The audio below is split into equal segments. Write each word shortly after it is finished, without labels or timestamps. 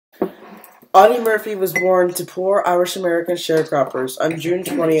Audie Murphy was born to poor Irish-American sharecroppers on June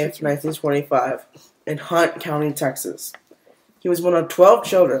 20th, 1925, in Hunt County, Texas. He was one of 12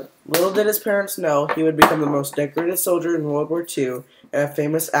 children. Little did his parents know he would become the most decorated soldier in World War II and a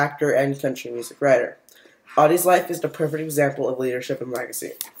famous actor and country music writer. Audie's life is the perfect example of leadership and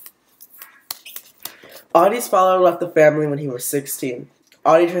legacy. Audie's father left the family when he was 16.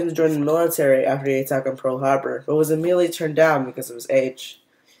 Audie tried to join the military after the attack on Pearl Harbor, but was immediately turned down because of his age.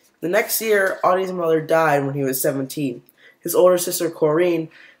 The next year, Audie's mother died when he was 17. His older sister, Corrine,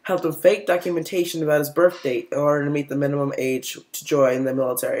 helped him fake documentation about his birth date in order to meet the minimum age to join the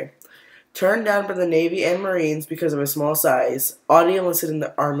military. Turned down by the Navy and Marines because of his small size, Audie enlisted in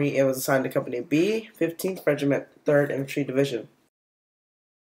the Army and was assigned to Company B, 15th Regiment, 3rd Infantry Division.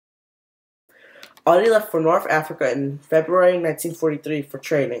 Audie left for North Africa in February 1943 for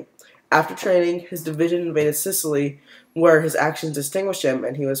training. After training, his division invaded Sicily, where his actions distinguished him,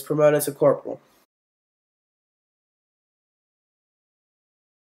 and he was promoted to corporal.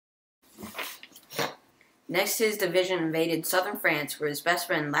 Next, his division invaded southern France, where his best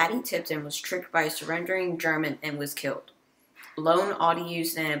friend Laddie Tipton was tricked by a surrendering German and was killed. Alone, Audie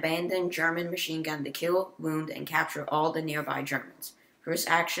used an abandoned German machine gun to kill, wound, and capture all the nearby Germans. For his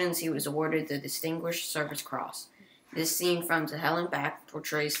actions, he was awarded the Distinguished Service Cross. This scene from To Hell and Back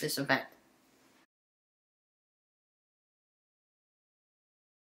portrays this event.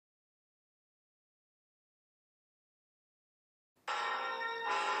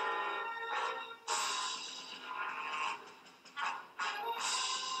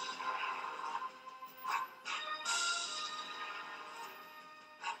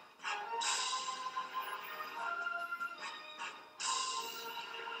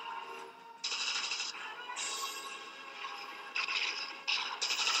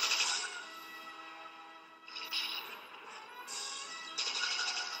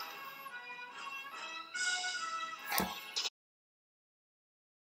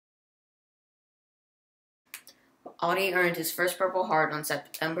 Audie earned his first Purple Heart on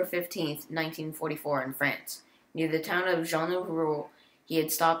September 15, 1944 in France. Near the town of Jean-Nouveau, he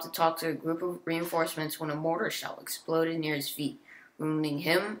had stopped to talk to a group of reinforcements when a mortar shell exploded near his feet, wounding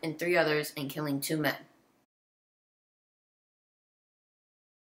him and 3 others and killing 2 men.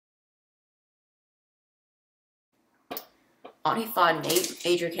 Audie fought in 8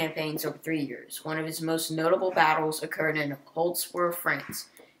 major campaigns over 3 years. One of his most notable battles occurred in Holtzworth, France.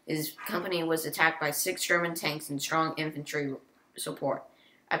 His company was attacked by 6 German tanks and strong infantry support.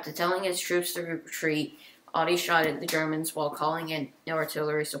 After telling his troops to retreat, Audie shot at the Germans while calling in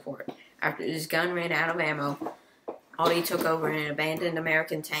artillery support. After his gun ran out of ammo, Audie took over an abandoned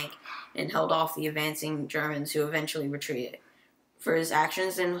American tank and held off the advancing Germans, who eventually retreated. For his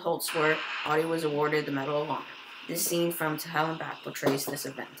actions in Holtzworth, Audie was awarded the Medal of Honor. This scene from To Hell and Back portrays this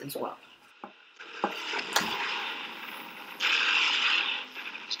event as well.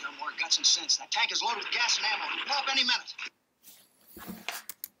 And sense. That tank is loaded with gas and ammo. It'll blow up any minute.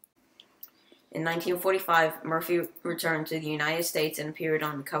 In 1945, Murphy returned to the United States and appeared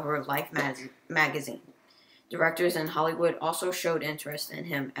on the cover of Life magazine. Directors in Hollywood also showed interest in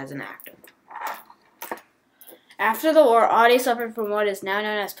him as an actor. After the war, Audie suffered from what is now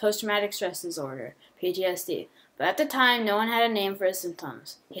known as post-traumatic stress disorder, PTSD. But at the time, no one had a name for his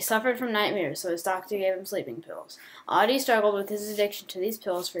symptoms. He suffered from nightmares, so his doctor gave him sleeping pills. Audie struggled with his addiction to these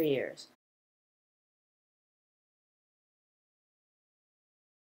pills for years.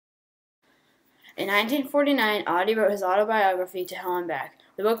 In 1949, Audie wrote his autobiography, To Hell and Back.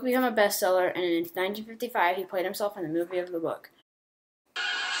 The book became a bestseller, and in 1955, he played himself in the movie of the book.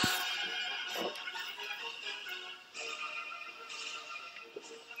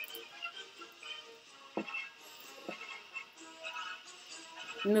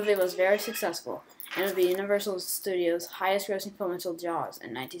 The movie was very successful, and would be Universal Studios' highest-grossing film until Jaws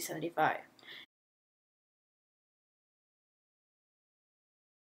in 1975.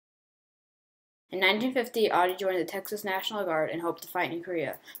 In 1950, Audie joined the Texas National Guard and hoped to fight in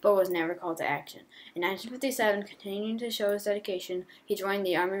Korea, but was never called to action. In 1957, continuing to show his dedication, he joined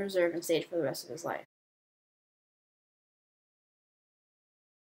the Army Reserve and stayed for the rest of his life.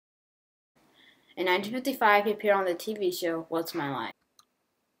 In 1955, he appeared on the TV show What's My Line?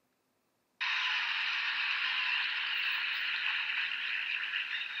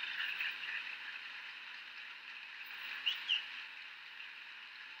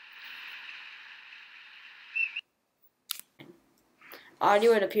 Audie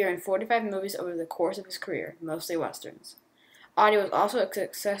would appear in 45 movies over the course of his career, mostly westerns. Audie was also a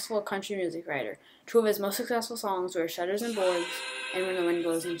successful country music writer. 2 of his most successful songs were Shutters and Boards and When the Wind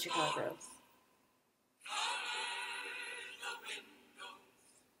Blows in Chicago.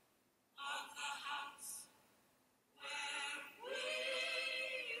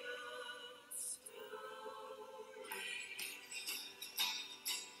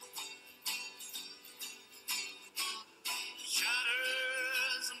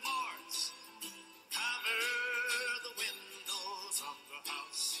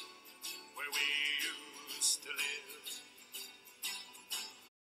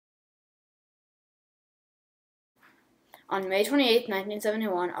 On May 28,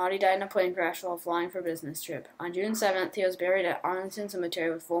 1971, Audie died in a plane crash while flying for a business trip. On June 7th, he was buried at Arlington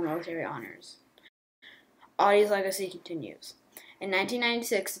Cemetery with full military honors. Audie's legacy continues. In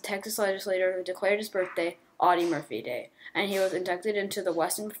 1996, the Texas legislature declared his birthday Audie Murphy Day, and he was inducted into the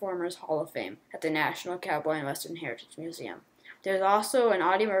Western Performers Hall of Fame at the National Cowboy and Western Heritage Museum. There is also an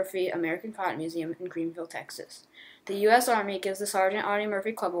Audie Murphy American Cotton Museum in Greenville, Texas. The U.S. Army gives the Sergeant Audie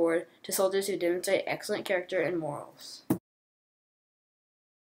Murphy Club Award to soldiers who demonstrate excellent character and morals.